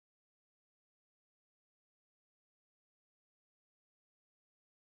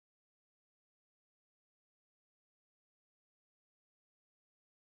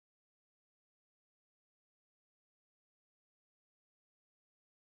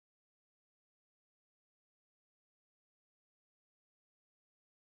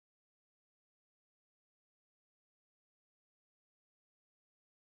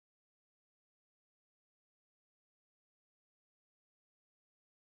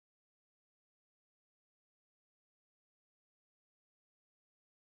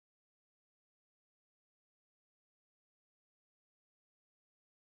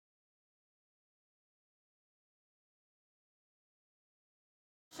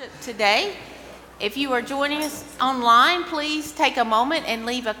Today. If you are joining us online, please take a moment and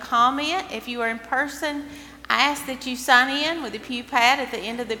leave a comment. If you are in person, I ask that you sign in with a pew pad at the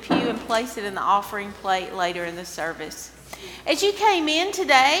end of the pew and place it in the offering plate later in the service. As you came in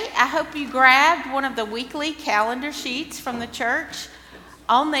today, I hope you grabbed one of the weekly calendar sheets from the church.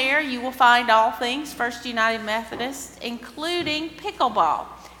 On there, you will find all things First United Methodist, including pickleball.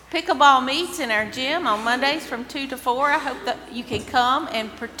 Pickleball meets in our gym on Mondays from 2 to 4. I hope that you can come and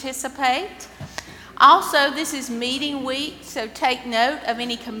participate. Also, this is meeting week, so take note of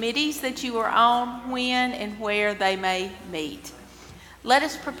any committees that you are on, when and where they may meet. Let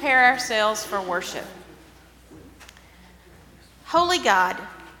us prepare ourselves for worship. Holy God,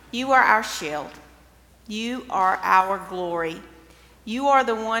 you are our shield. You are our glory. You are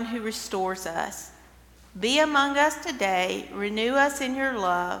the one who restores us. Be among us today, renew us in your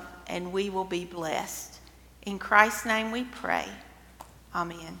love, and we will be blessed. In Christ's name we pray.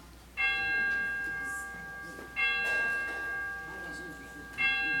 Amen.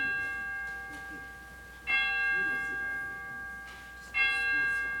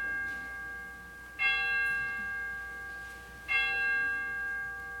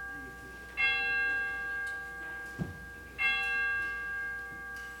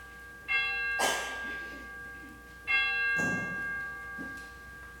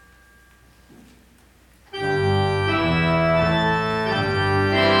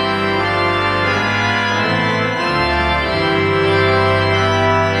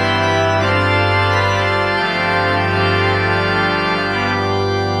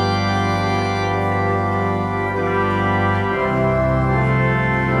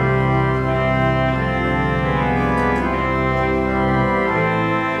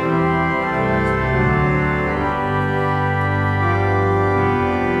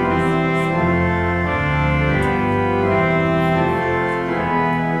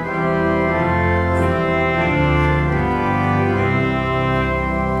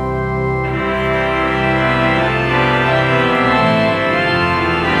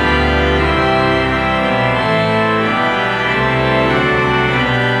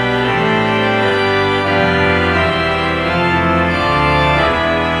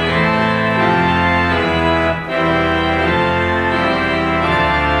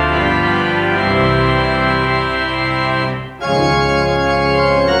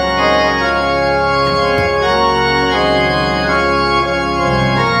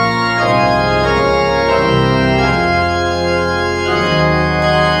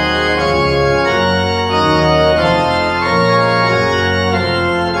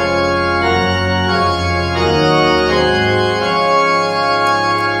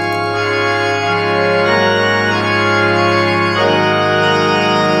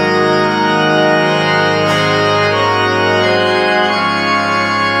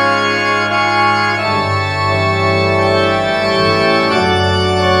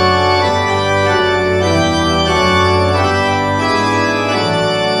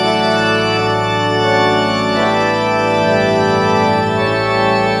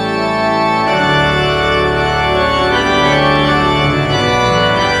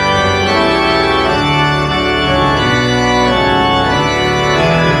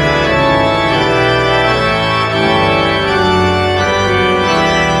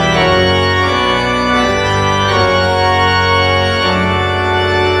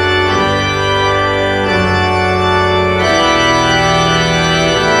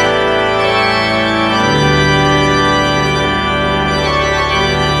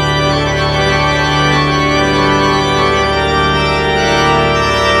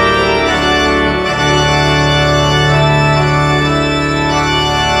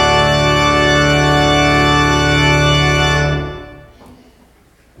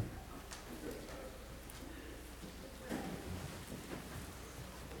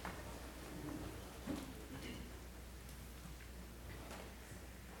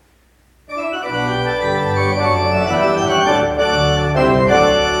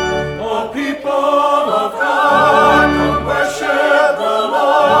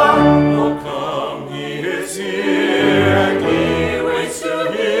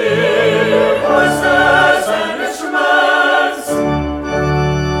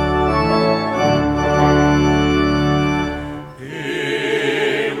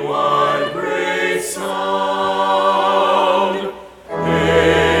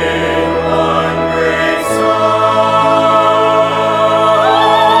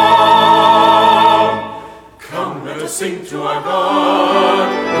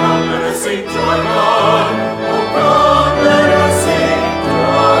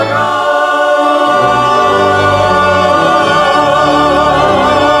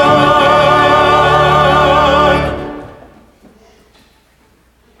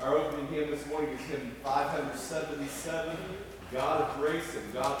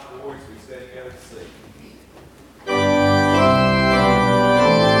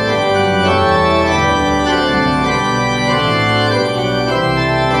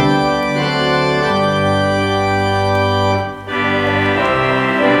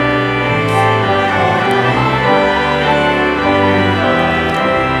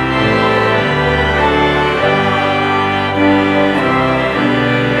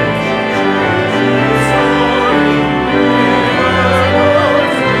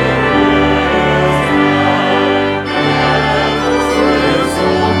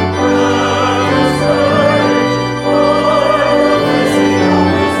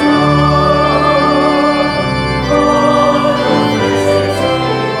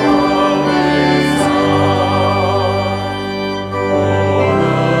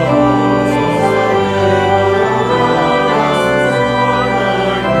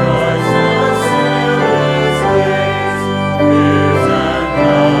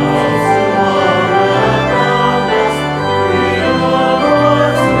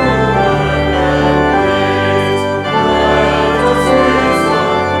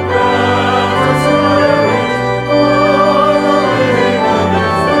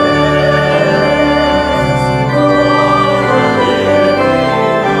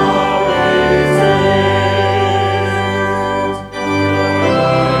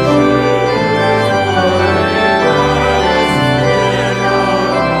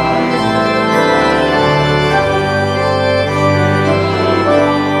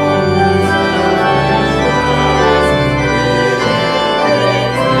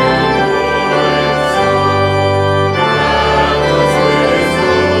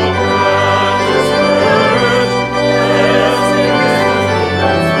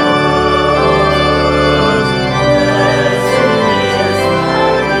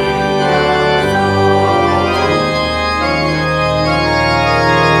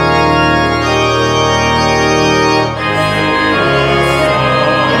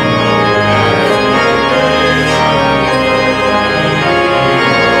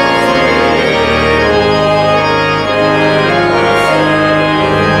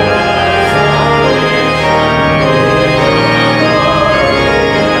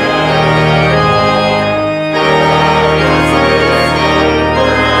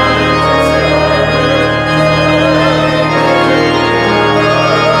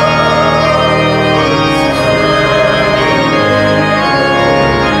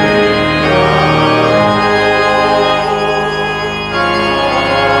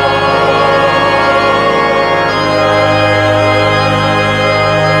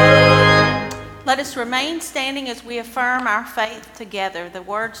 standing as we affirm our faith together. The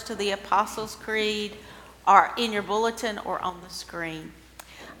words to the Apostles' Creed are in your bulletin or on the screen.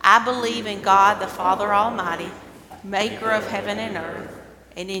 I believe in God, the Father Almighty, maker of heaven and earth,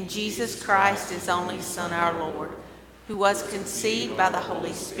 and in Jesus Christ, his only Son, our Lord, who was conceived by the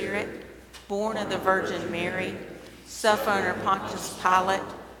Holy Spirit, born of the Virgin Mary, suffered under Pontius Pilate,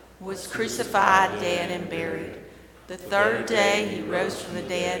 was crucified, dead, and buried. The third day he rose from the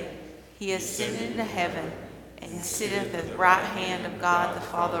dead. He ascended into heaven, and sitteth at the right hand of God the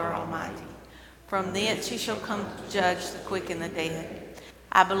Father Almighty. From thence he shall come to judge the quick and the dead.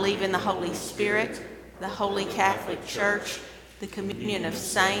 I believe in the Holy Spirit, the Holy Catholic Church, the communion of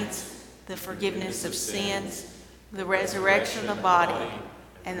saints, the forgiveness of sins, the resurrection of the body,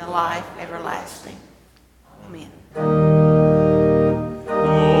 and the life everlasting. Amen.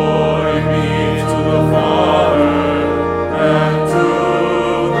 Glory be to the Father, and to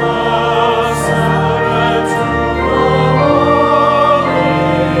the Son, and to the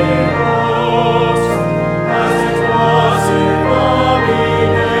Holy Ghost, as it was in the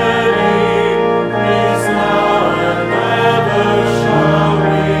beginning, is now, and ever shall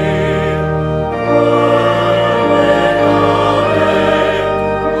be, world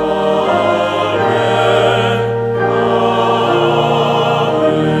without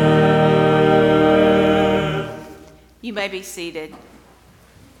end. You may be seated.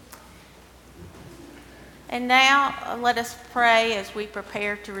 And now let us pray as we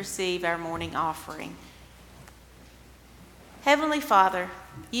prepare to receive our morning offering. Heavenly Father,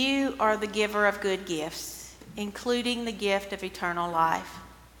 you are the giver of good gifts, including the gift of eternal life.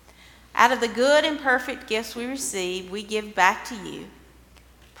 Out of the good and perfect gifts we receive, we give back to you,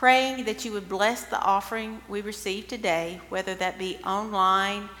 praying that you would bless the offering we receive today, whether that be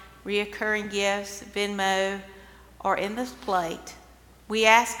online, reoccurring gifts, Venmo, or in this plate. We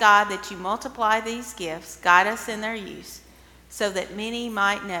ask, God, that you multiply these gifts, guide us in their use, so that many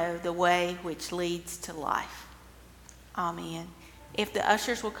might know the way which leads to life. Amen. If the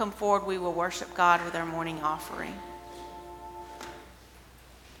ushers will come forward, we will worship God with our morning offering.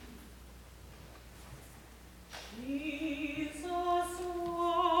 Jesus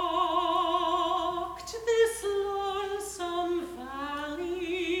walked this lonesome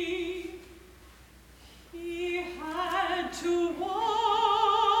valley. He had to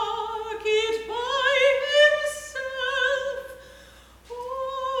walk it by himself. Oh,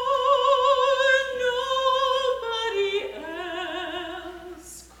 nobody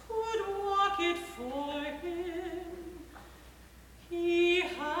else could walk it for him.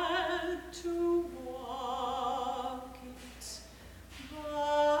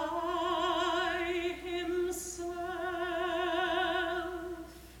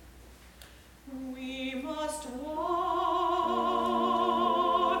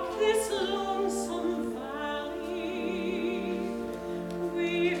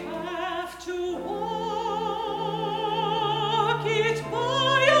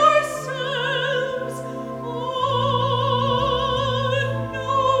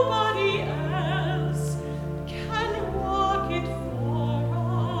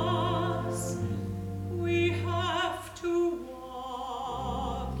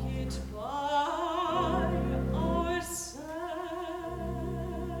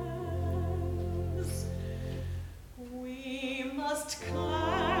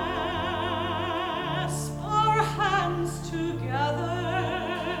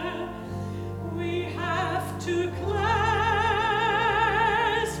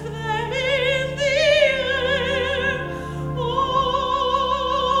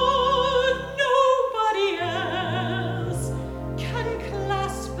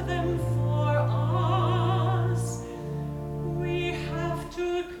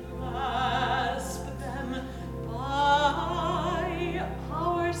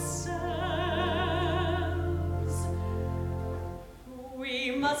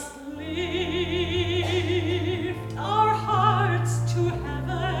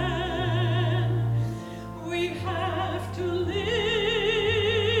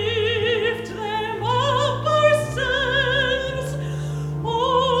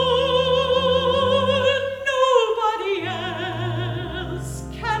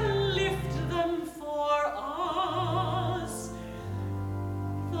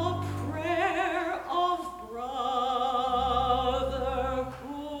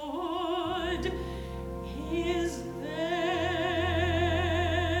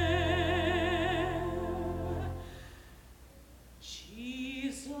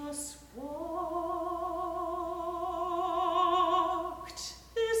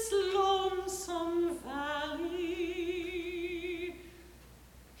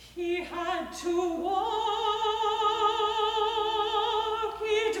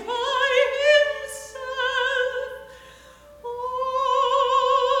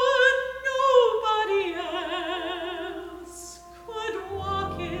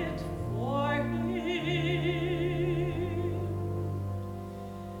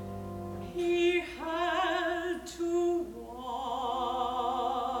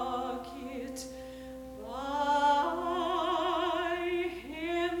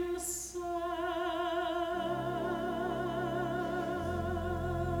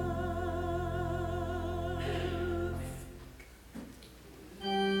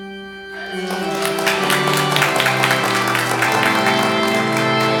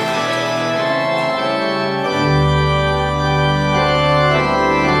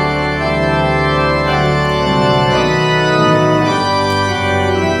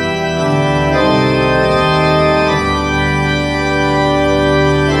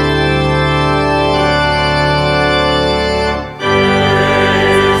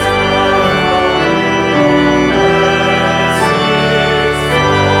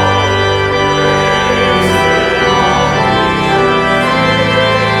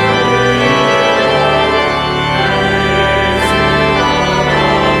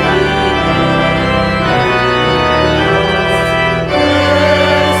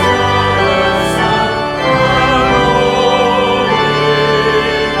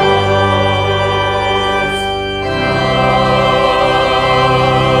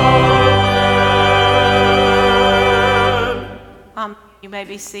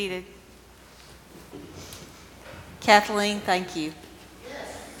 be seated. Kathleen, thank you.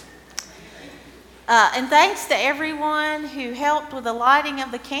 And thanks to everyone who helped with the lighting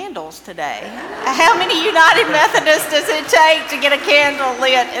of the candles today. How many United Methodists does it take to get a candle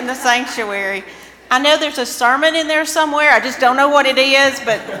lit in the sanctuary? I know there's a sermon in there somewhere. I just don't know what it is,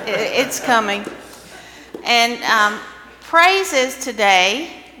 but it's coming. And praises today,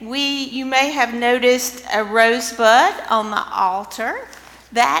 you may have noticed a rosebud on the altar.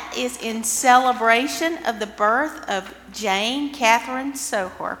 That is in celebration of the birth of Jane Catherine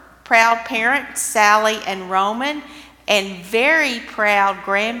Sohor, proud parents Sally and Roman, and very proud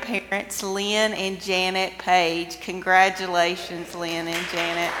grandparents Lynn and Janet Page. Congratulations, Lynn and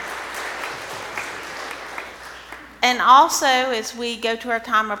Janet. And also, as we go to our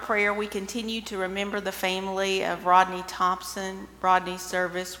time of prayer, we continue to remember the family of Rodney Thompson. Rodney's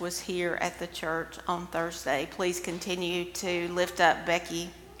service was here at the church on Thursday. Please continue to lift up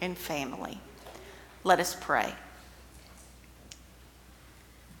Becky and family. Let us pray.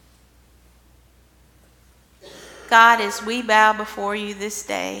 God, as we bow before you this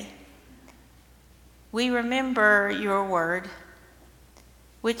day, we remember your word,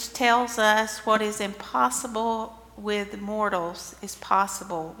 which tells us what is impossible with mortals is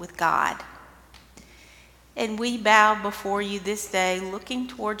possible with God. And we bow before you this day looking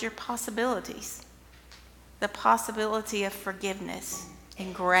toward your possibilities, the possibility of forgiveness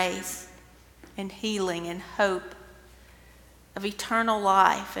and grace and healing and hope, of eternal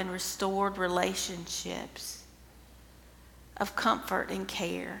life and restored relationships, of comfort and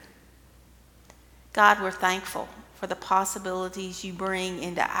care. God, we're thankful for the possibilities you bring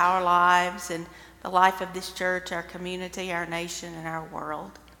into our lives and the life of this church, our community, our nation, and our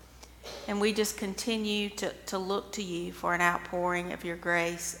world. And we just continue to look to you for an outpouring of your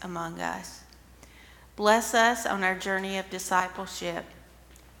grace among us. Bless us on our journey of discipleship.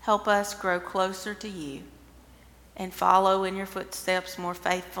 Help us grow closer to you and follow in your footsteps more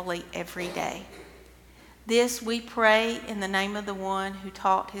faithfully every day. This we pray in the name of the one who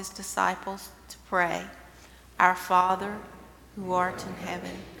taught his disciples to pray. Our Father, who art in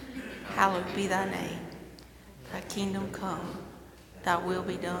heaven, hallowed be thy name. Thy kingdom come, thy will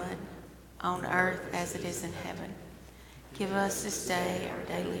be done, on earth as it is in heaven. Give us this day our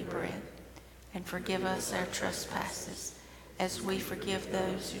daily bread, and forgive us our trespasses, as we forgive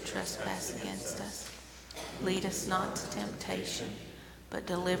those who trespass against us. Lead us not to temptation, but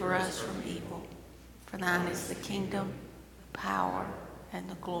deliver us from evil. For thine is the kingdom, the power, and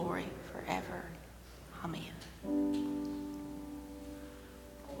the glory forever. Amen.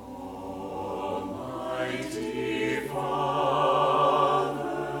 Almighty Father,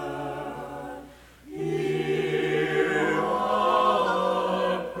 hear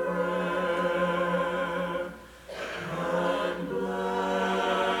our prayer, and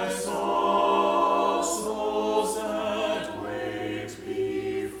bless all souls that wait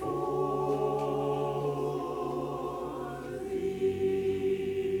before thee.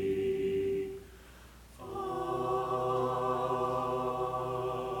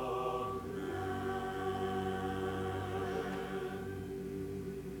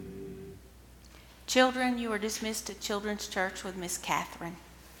 Children, you are dismissed to Children's Church with Miss Catherine.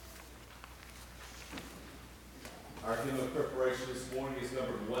 Our hymn of preparation this morning is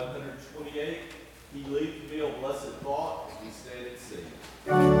number 128. He leads me, O blessed thought, as we stand and sing.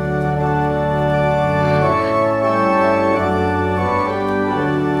 Thank you.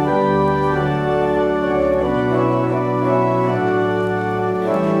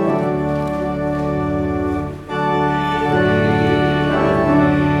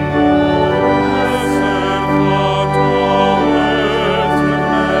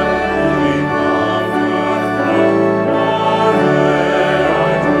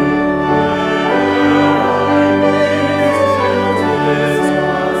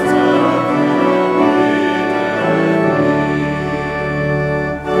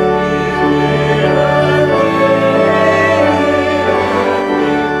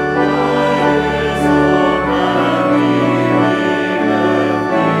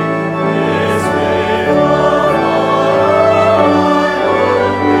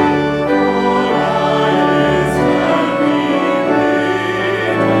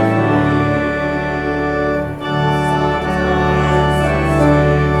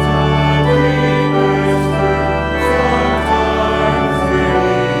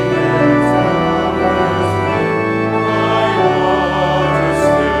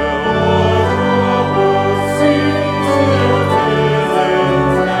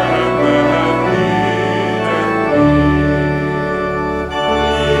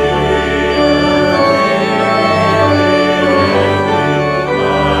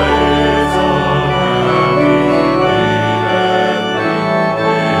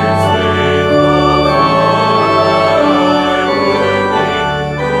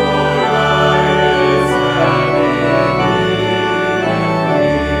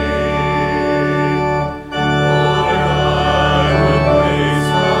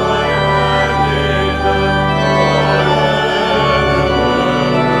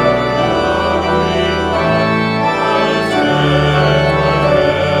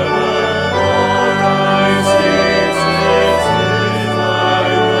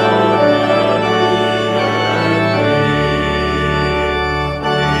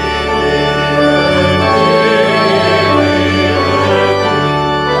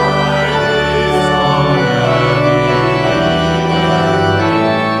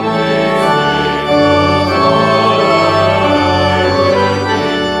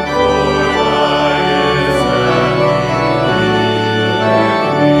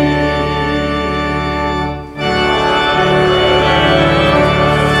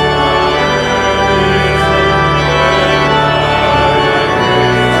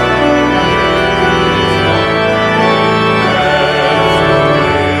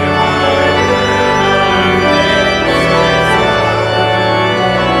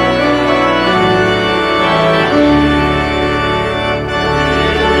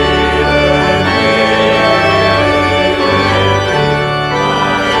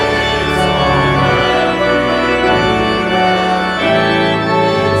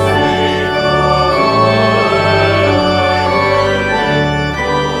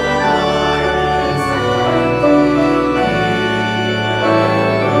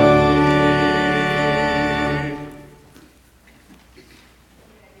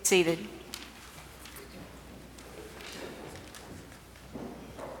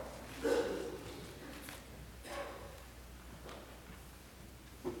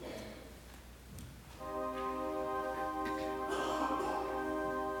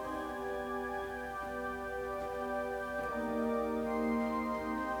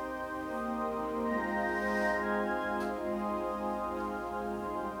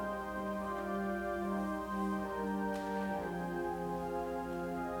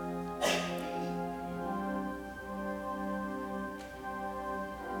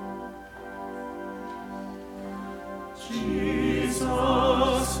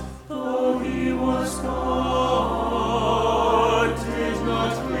 Jesus, though he was God, did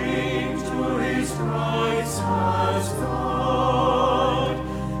not cling to his rights as God,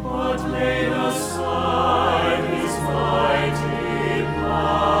 but laid aside his mighty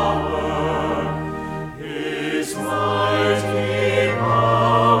power, his mighty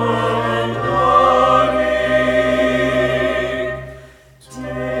power and glory,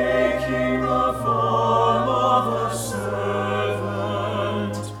 taking the form of a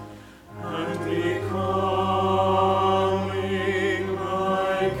servant and becoming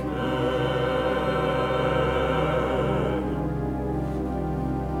like man.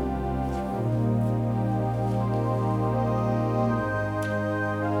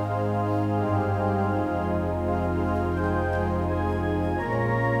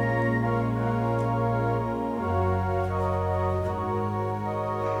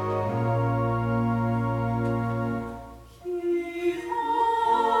 He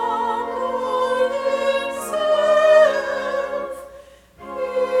humbled himself.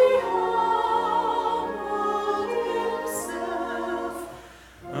 He humbled himself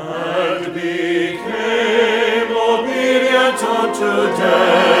and became obedient unto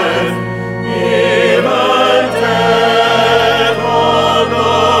death, even death on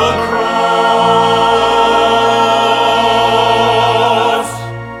the cross.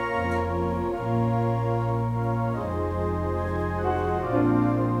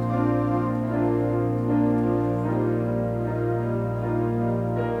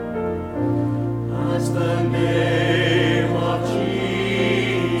 At the name of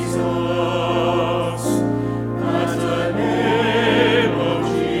Jesus, at the name of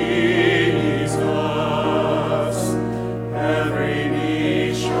Jesus, every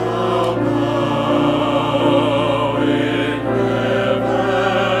knee shall bow in heaven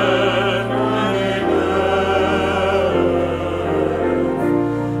and in earth.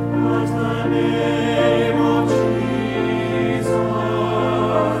 At the name of Jesus,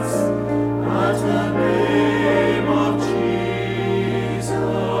 at the name of Jesus,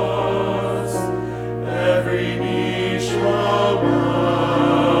 every knee shall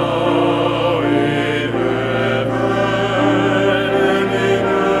bow in heaven and in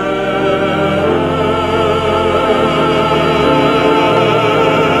earth.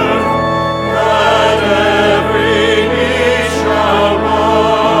 And every knee shall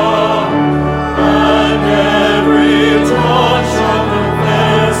bow, and every tongue shall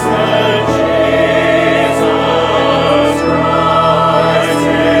confess that Jesus Christ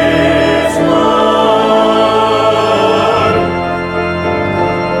is Lord.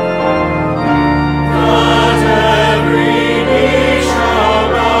 That every knee shall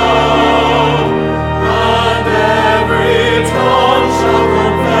bow, and every tongue shall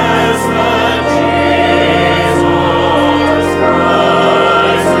confess that Jesus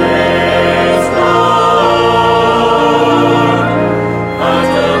Christ is Lord. At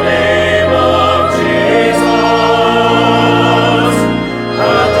the name of Jesus,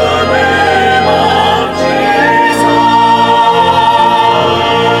 at the name of Jesus.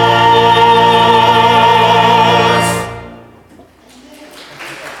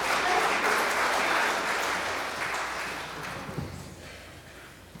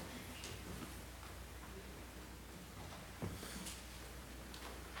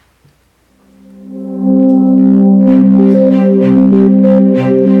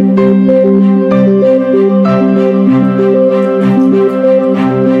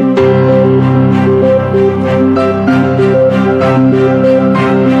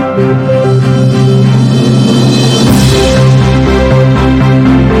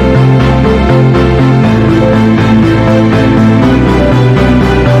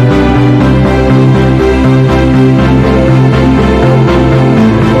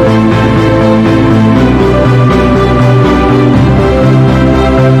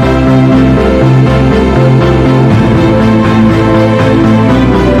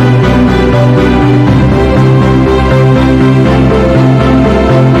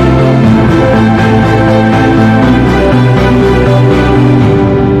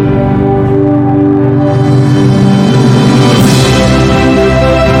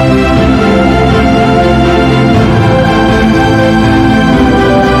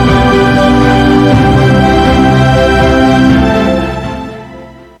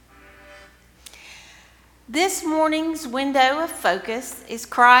 This morning's window of focus is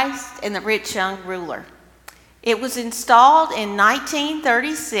Christ and the rich young ruler. It was installed in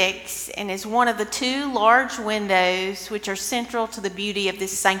 1936 and is one of the two large windows which are central to the beauty of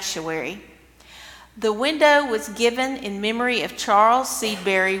this sanctuary. The window was given in memory of Charles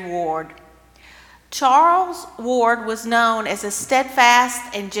Seabury Ward. Charles Ward was known as a steadfast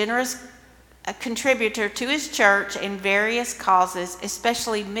and generous contributor to his church in various causes,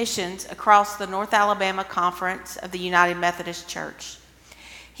 especially missions across the North Alabama Conference of the United Methodist Church.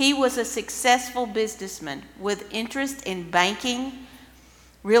 He was a successful businessman with interest in banking,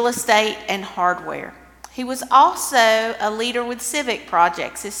 real estate, and hardware. He was also a leader with civic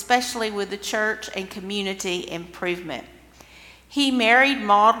projects, especially with the church and community improvement. He married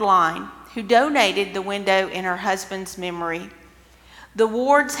Maud Line, who donated the window in her husband's memory. The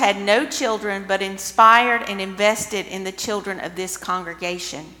Wards had no children, but inspired and invested in the children of this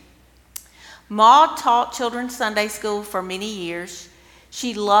congregation. Maud taught children's Sunday school for many years.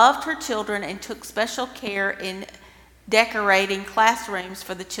 She loved her children and took special care in decorating classrooms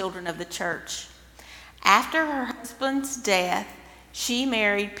for the children of the church. After her husband's death, she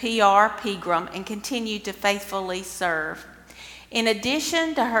married P.R. Pegram and continued to faithfully serve. In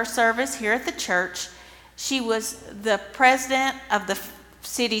addition to her service here at the church, she was the president of the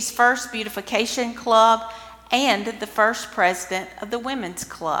city's first beautification club and the first president of the women's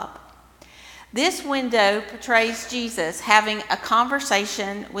club. This window portrays Jesus having a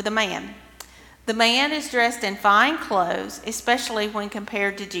conversation with a man. The man is dressed in fine clothes, especially when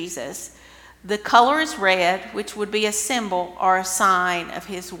compared to Jesus. The color is red, which would be a symbol or a sign of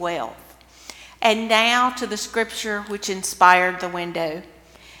his wealth. And now to the scripture which inspired the window.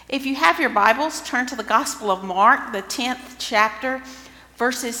 If you have your Bibles, turn to the Gospel of Mark, the 10th chapter,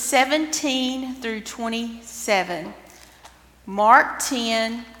 verses 17 through 27. Mark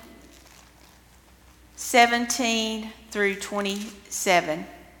 10, 17 through 27.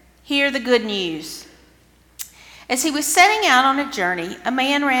 Hear the good news. As he was setting out on a journey, a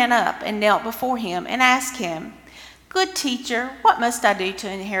man ran up and knelt before him and asked him, "Good teacher, what must I do to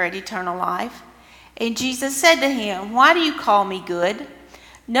inherit eternal life?" And Jesus said to him, "Why do you call me good?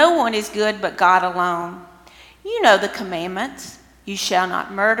 No one is good but God alone. You know the commandments. You shall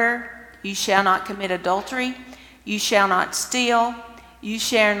not murder. You shall not commit adultery. You shall not steal. You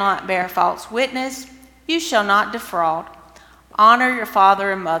shall not bear false witness. You shall not defraud. Honor your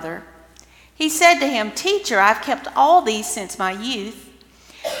father and mother." He said to him, "Teacher, I've kept all these since my youth."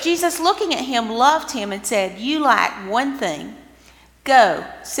 Jesus, looking at him, loved him and said, "You lack one thing. Go,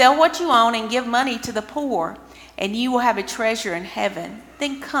 sell what you own and give money to the poor, and you will have a treasure in heaven.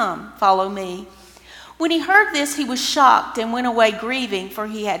 Then come, follow me." When he heard this, he was shocked and went away grieving, for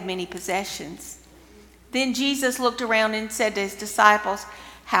he had many possessions. Then Jesus looked around and said to his disciples,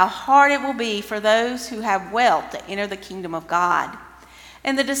 "How hard it will be for those who have wealth to enter the kingdom of God."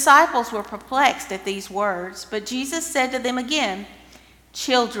 And the disciples were perplexed at these words. But Jesus said to them again,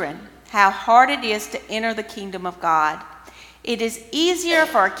 "Children, how hard it is to enter the kingdom of God. It is easier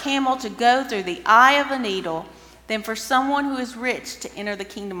for a camel to go through the eye of a needle than for someone who is rich to enter the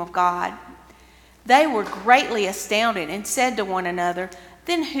kingdom of God." They were greatly astounded and said to one another,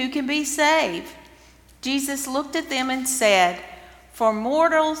 "Then who can be saved?" Jesus looked at them and said, "For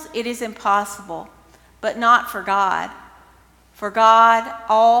mortals it is impossible, but not for God. For God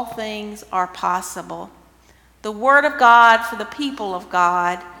all things are possible." The word of God for the people of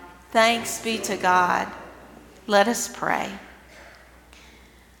God. Thanks be to God. Let us pray.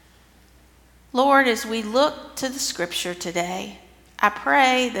 Lord, as we look to the scripture today, I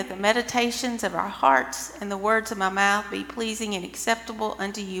pray that the meditations of our hearts and the words of my mouth be pleasing and acceptable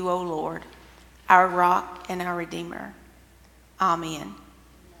unto you, O Lord, our rock and our redeemer. Amen.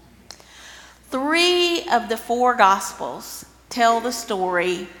 3 of the 4 Gospels tell the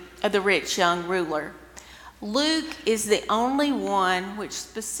story of the rich young ruler. Luke is the only one which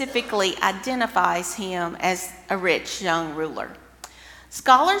specifically identifies him as a rich young ruler.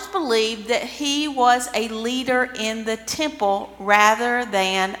 Scholars believe that he was a leader in the temple rather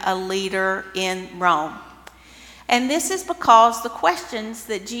than a leader in Rome. And this is because the questions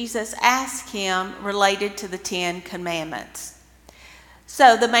that Jesus asked him related to the 10 Commandments.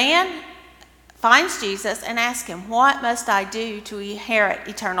 So the man finds Jesus and asks him, "What must I do to inherit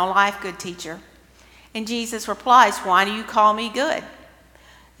eternal life, good teacher?" And Jesus replies, "Why do you call me good?"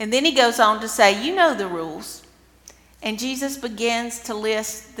 And then he goes on to say, "You know the rules." And Jesus begins to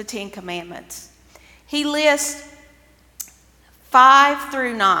list the 10 Commandments. He lists 5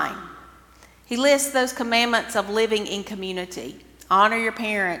 through 9. He lists those commandments of living in community. Honor your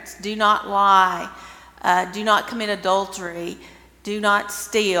parents, do not lie, do not commit adultery, do not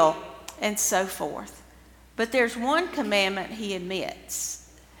steal, and so forth. But there's one commandment he omits.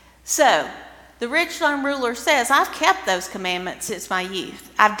 So, the rich young ruler says, "I've kept those commandments since my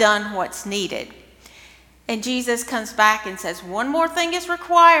youth. I've done what's needed." And Jesus comes back and says, "One more thing is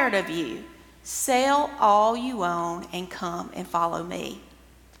required of you. Sell all you own and come and follow me."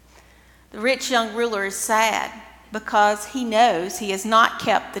 The rich young ruler is sad because he knows he has not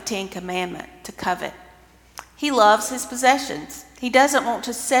kept the 10 Commandments to covet. He loves his possessions. He doesn't want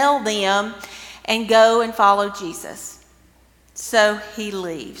to sell them and go and follow Jesus. So he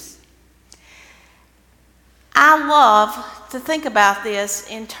leaves. I love to think about this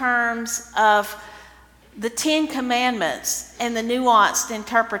in terms of the 10 Commandments and the nuanced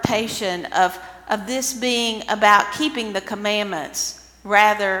interpretation of this being about keeping the commandments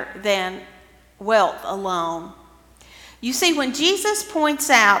rather than wealth alone. You see, when Jesus points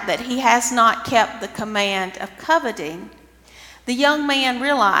out that he has not kept the command of coveting, the young man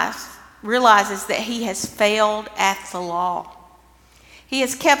realizes that he has failed at the law. He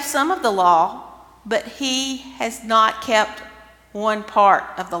has kept some of the law, but he has not kept one part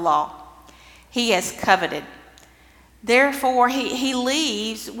of the law. He has coveted. Therefore, he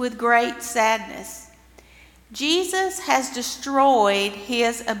leaves with great sadness. Jesus has destroyed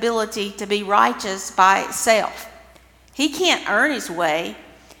his ability to be righteous by itself. He can't earn his way.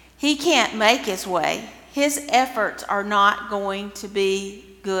 He can't make his way. His efforts are not going to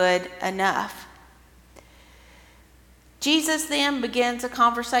be good enough. Jesus then begins a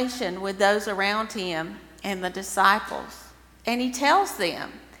conversation with those around him and the disciples, and he tells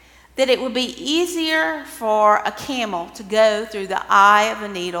them that it would be easier for a camel to go through the eye of a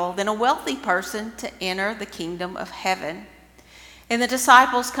needle than a wealthy person to enter the kingdom of heaven. And the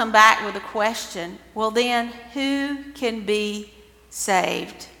disciples come back with a question, well then, who can be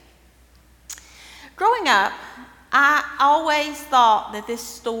saved? Growing up, I always thought that this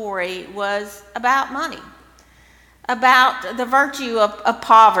story was about money, about the virtue of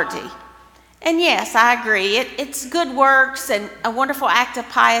poverty. And yes, I agree. It's good works and a wonderful act of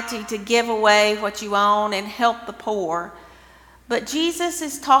piety to give away what you own and help the poor. But Jesus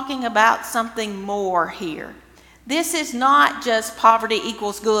is talking about something more here. This is not just poverty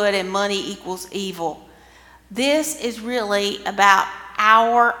equals good and money equals evil. This is really about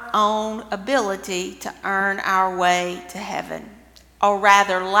our own ability to earn our way to heaven, or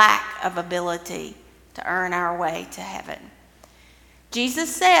rather lack of ability to earn our way to heaven.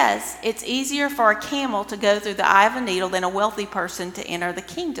 Jesus says it's easier for a camel to go through the eye of a needle than a wealthy person to enter the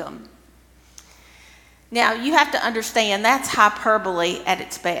kingdom. Now, you have to understand that's hyperbole at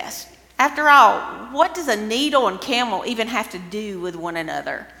its best. After all, what does a needle and camel even have to do with one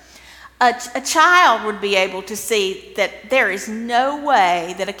another? A child would be able to see that there is no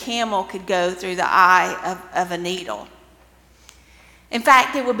way that a camel could go through the eye of a needle. In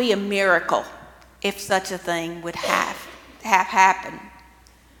fact, it would be a miracle if such a thing would have happened.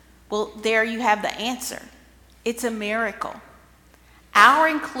 Well, there you have the answer. It's a miracle. Our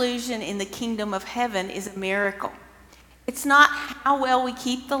inclusion in the kingdom of heaven is a miracle. It's not how well we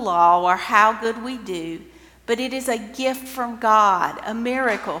keep the law or how good we do, but it is a gift from God, a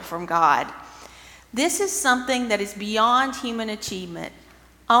miracle from God. This is something that is beyond human achievement,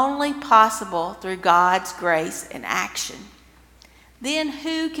 only possible through God's grace and action. Then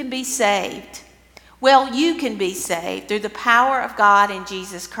who can be saved? Well, you can be saved through the power of God in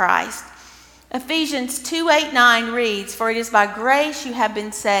Jesus Christ. Ephesians 2:8-9 reads, "For it is by grace you have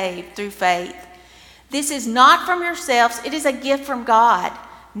been saved through faith. This is not from yourselves, it is a gift from God,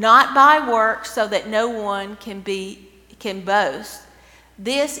 not by works, so that no one can boast.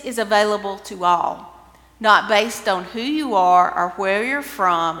 This is available to all, not based on who you are or where you're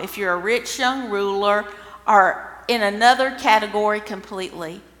from, if you're a rich young ruler or in another category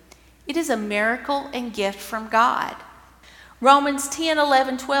completely. It is a miracle and gift from God." Romans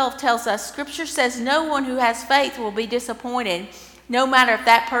 10:11-12 tells us, Scripture says no one who has faith will be disappointed, no matter if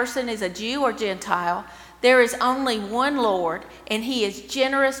that person is a Jew or Gentile. There is only one Lord, and he is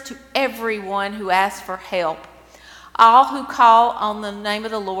generous to everyone who asks for help. All who call on the name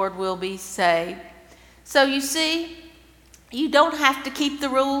of the Lord will be saved. So you see, you don't have to keep the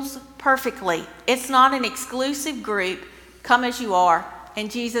rules perfectly. It's not an exclusive group. Come as you are, and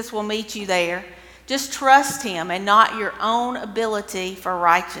Jesus will meet you there. Just trust him and not your own ability for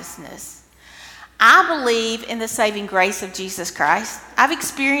righteousness. I believe in the saving grace of Jesus Christ. I've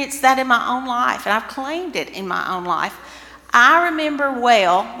experienced that in my own life, and I've claimed it in my own life. I remember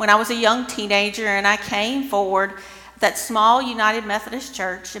well when I was a young teenager and I came forward that small United Methodist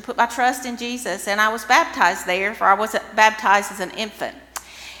Church and put my trust in Jesus, and I was baptized there, for I was baptized as an infant.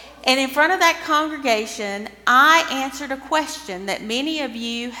 And in front of that congregation, I answered a question that many of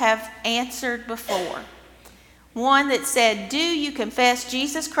you have answered before. One that said, do you confess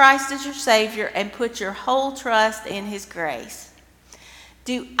Jesus Christ as your Savior and put your whole trust in his grace?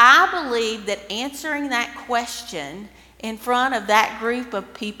 Do I believe that answering that question in front of that group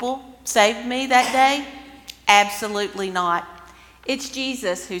of people saved me that day? Absolutely not. It's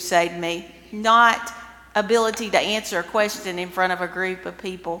Jesus who saved me, not ability to answer a question in front of a group of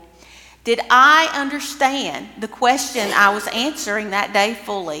people. Did I understand the question I was answering that day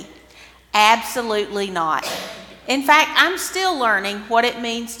fully? Absolutely not. In fact, I'm still learning what it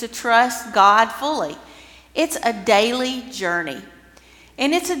means to trust God fully. It's a daily journey,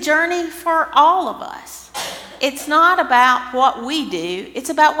 and it's a journey for all of us. It's not about what we do, it's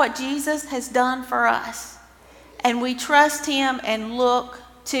about what Jesus has done for us. And we trust him and look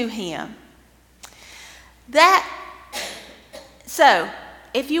to him. So,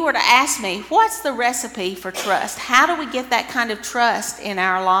 if you were to ask me, what's the recipe for trust? How do we get that kind of trust in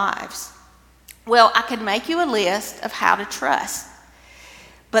our lives? Well, I could make you a list of how to trust.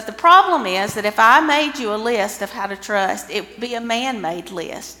 But the problem is that if I made you a list of how to trust, it would be a man-made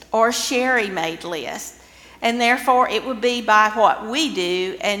list or a Sherry-made list. And therefore, it would be by what we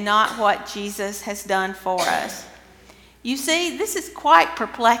do and not what Jesus has done for us. You see, this is quite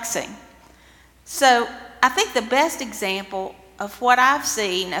perplexing. So I think the best example of what I've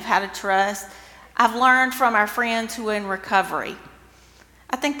seen of how to trust, I've learned from our friends who are in recovery.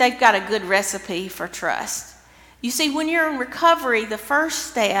 I think they've got a good recipe for trust. You see, when you're in recovery, the first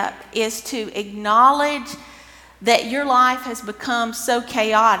step is to acknowledge that your life has become so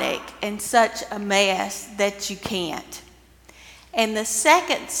chaotic and such a mess that you can't. And the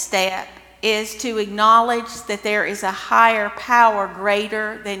second step is to acknowledge that there is a higher power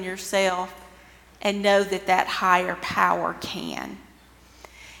greater than yourself and know that that higher power can.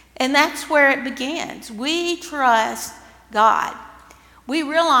 And that's where it begins. We trust God. We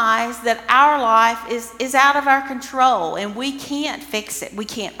realize that our life is out of our control and we can't fix it. We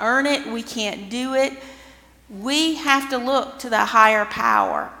can't earn it. We can't do it. We have to look to the higher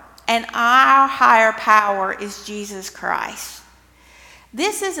power. And our higher power is Jesus Christ.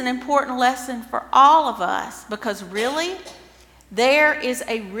 This is an important lesson for all of us because really, there is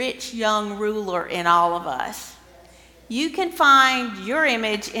a rich young ruler in all of us. You can find your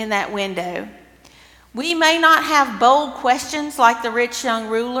image in that window. We may not have bold questions like the rich young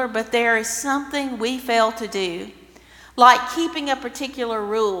ruler, but there is something we fail to do, like keeping a particular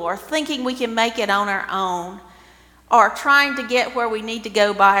rule or thinking we can make it on our own or trying to get where we need to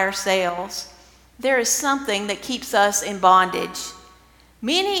go by ourselves. There is something that keeps us in bondage.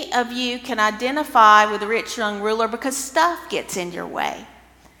 Many of you can identify with the rich young ruler because stuff gets in your way.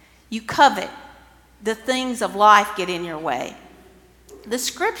 You covet. The things of life get in your way. The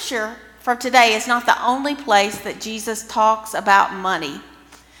scripture for today is not the only place that Jesus talks about money.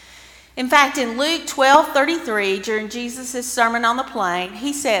 In fact, in Luke 12:33, during Jesus' Sermon on the Plain,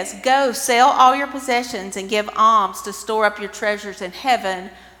 he says, "Go, sell all your possessions and give alms to store up your treasures in heaven,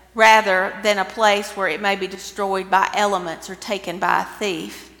 rather than a place where it may be destroyed by elements or taken by a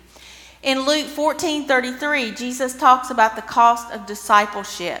thief." In Luke 14:33, Jesus talks about the cost of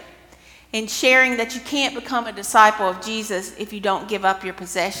discipleship and sharing that you can't become a disciple of Jesus if you don't give up your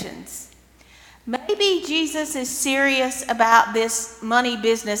possessions. Maybe Jesus is serious about this money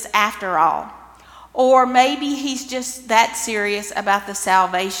business after all. Or maybe he's just that serious about the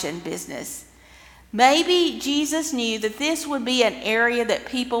salvation business. Maybe Jesus knew that this would be an area that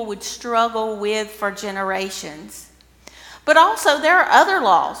people would struggle with for generations. But also there are other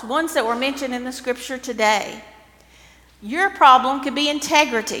laws, ones that were mentioned in the scripture today. Your problem could be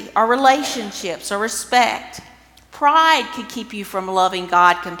integrity or relationships or respect. Pride could keep you from loving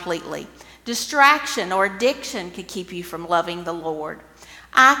God completely. Distraction or addiction could keep you from loving the Lord.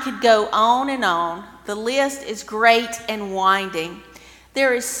 I could go on and on. The list is great and winding.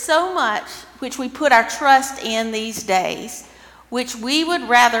 There is so much which we put our trust in these days, which we would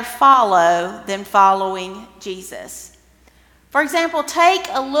rather follow than following Jesus. For example, take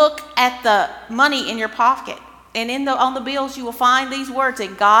a look at the money in your pocket. And on the bills you will find these words,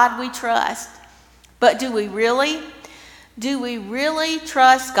 "In God we trust." But do we really? Do we really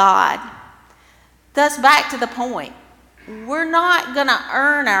trust God? Thus, back to the point. We're not going to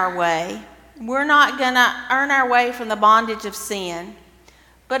earn our way. We're not going to earn our way from the bondage of sin.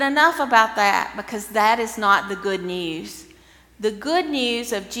 But enough about that, because that is not the good news. The good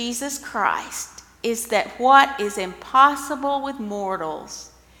news of Jesus Christ is that what is impossible with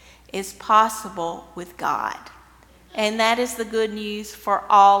mortals is possible with God. And that is the good news for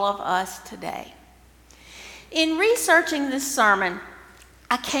all of us today. In researching this sermon,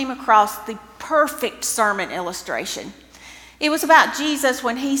 I came across the perfect sermon illustration. It was about Jesus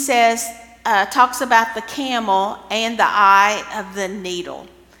when he talks about the camel and the eye of the needle.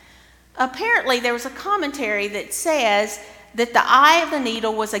 Apparently, there was a commentary that says that the eye of the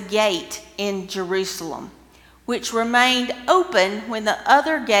needle was a gate in Jerusalem, which remained open when the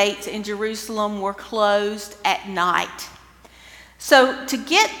other gates in Jerusalem were closed at night. So to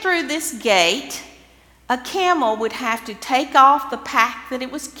get through this gate, a camel would have to take off the pack that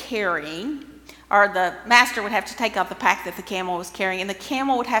it was carrying, or the master would have to take off the pack that the camel was carrying, and the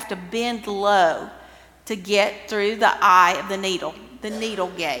camel would have to bend low to get through the eye of the needle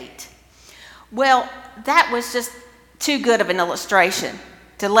gate. Well, that was just too good of an illustration,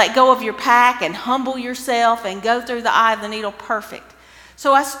 to let go of your pack and humble yourself and go through the eye of the needle perfect.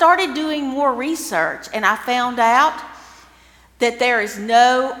 So I started doing more research, and I found out that there is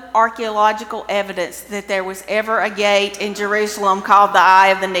no archaeological evidence that there was ever a gate in Jerusalem called the Eye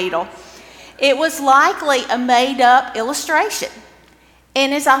of the Needle. It was likely a made-up illustration.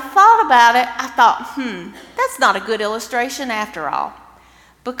 And as I thought about it, I thought, that's not a good illustration after all.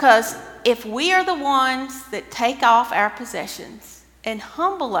 Because if we are the ones that take off our possessions and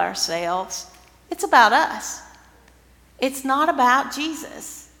humble ourselves, it's about us. It's not about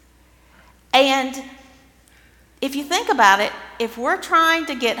Jesus. And if you think about it, if we're trying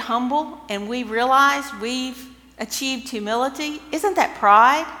to get humble and we realize we've achieved humility, isn't that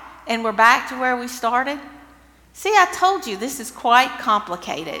pride? And we're back to where we started? See, I told you this is quite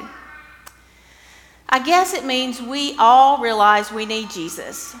complicated. I guess it means we all realize we need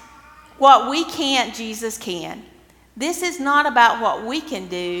Jesus. What we can't, Jesus can. This is not about what we can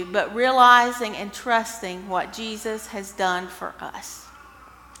do, but realizing and trusting what Jesus has done for us.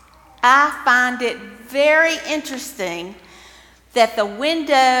 I find it very interesting that the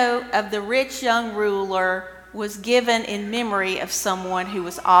window of the rich young ruler was given in memory of someone who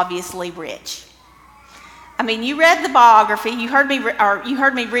was obviously rich. I mean, you read the biography, you heard me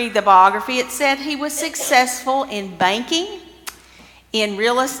read the biography. It said he was successful in banking, in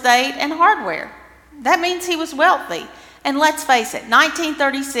real estate, and hardware. That means he was wealthy. And let's face it,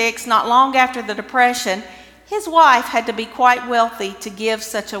 1936, not long after the Depression, his wife had to be quite wealthy to give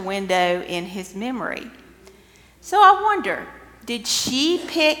such a window in his memory. So I wonder, did she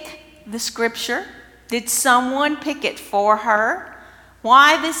pick the scripture? Did someone pick it for her?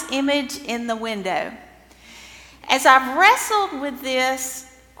 Why this image in the window? As I've wrestled with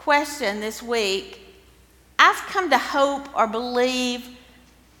this question this week, I've come to hope or believe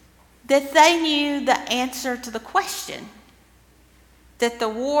that they knew the answer to the question, that the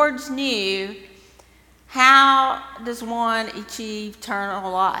Wards knew, how does one achieve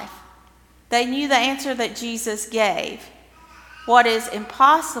eternal life? They knew the answer that Jesus gave. What is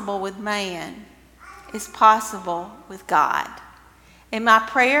impossible with man is possible with God. And my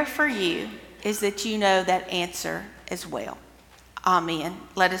prayer for you is that you know that answer as well. Amen.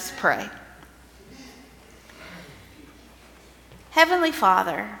 Let us pray. Heavenly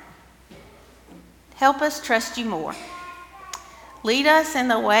Father, help us trust you more. Lead us in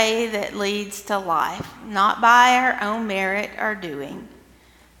the way that leads to life, not by our own merit or doing,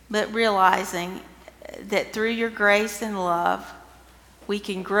 but realizing that through your grace and love, we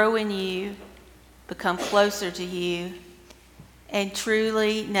can grow in you, become closer to you, and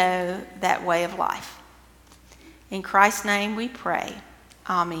truly know that way of life. In Christ's name we pray.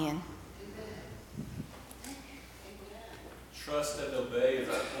 Amen. Trust and obey is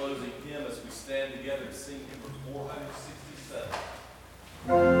our closing hymn as we stand together to sing hymn 467.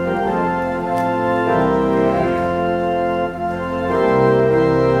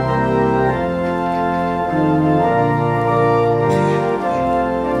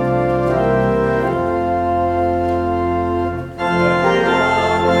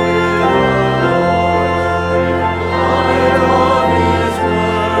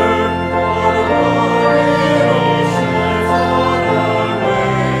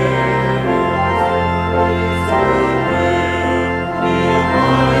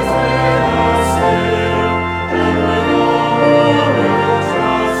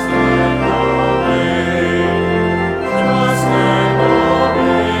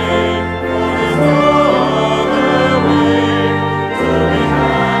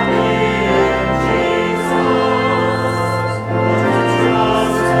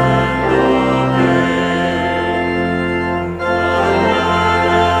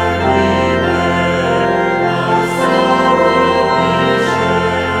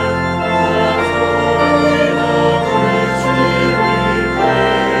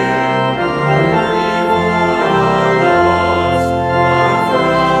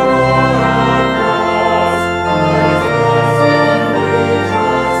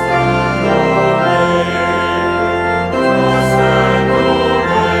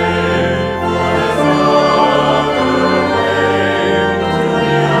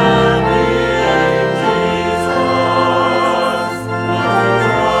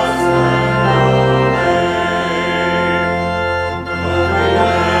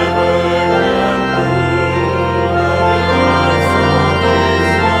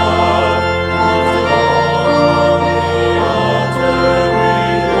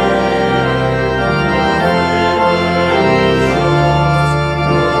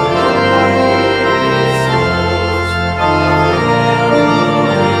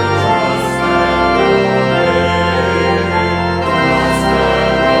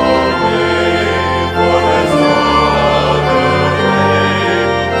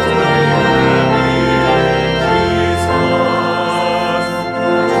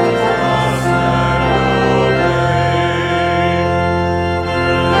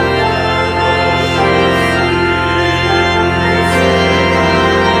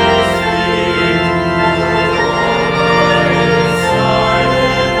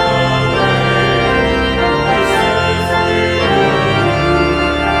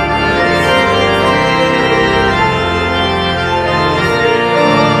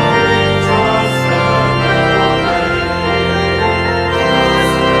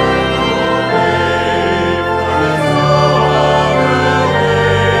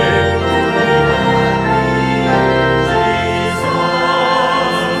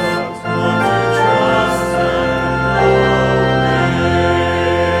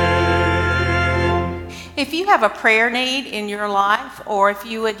 If you have a prayer need in your life, or if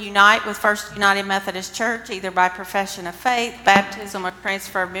you would unite with First United Methodist Church, either by profession of faith, baptism, or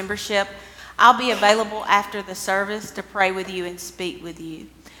transfer of membership, I'll be available after the service to pray with you and speak with you.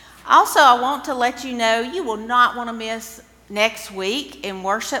 Also, I want to let you know you will not want to miss next week in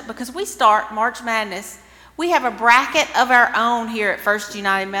worship, because we start March Madness. We have a bracket of our own here at First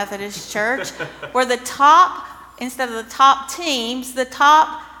United Methodist Church where the top, instead of the top teams, the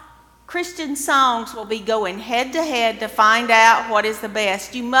top Christian songs will be going head to head to find out what is the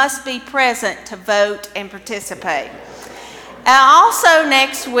best. You must be present to vote and participate. Also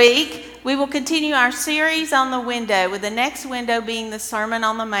next week, we will continue our series on the window, with the next window being the Sermon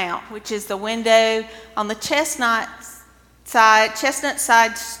on the Mount, which is the window on the chestnut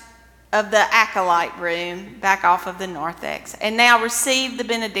side of the acolyte room, back off of the narthex. And now receive the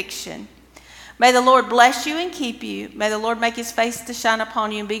benediction. May the Lord bless you and keep you. May the Lord make his face to shine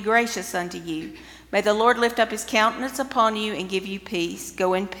upon you and be gracious unto you. May the Lord lift up his countenance upon you and give you peace.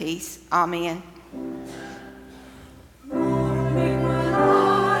 Go in peace. Amen.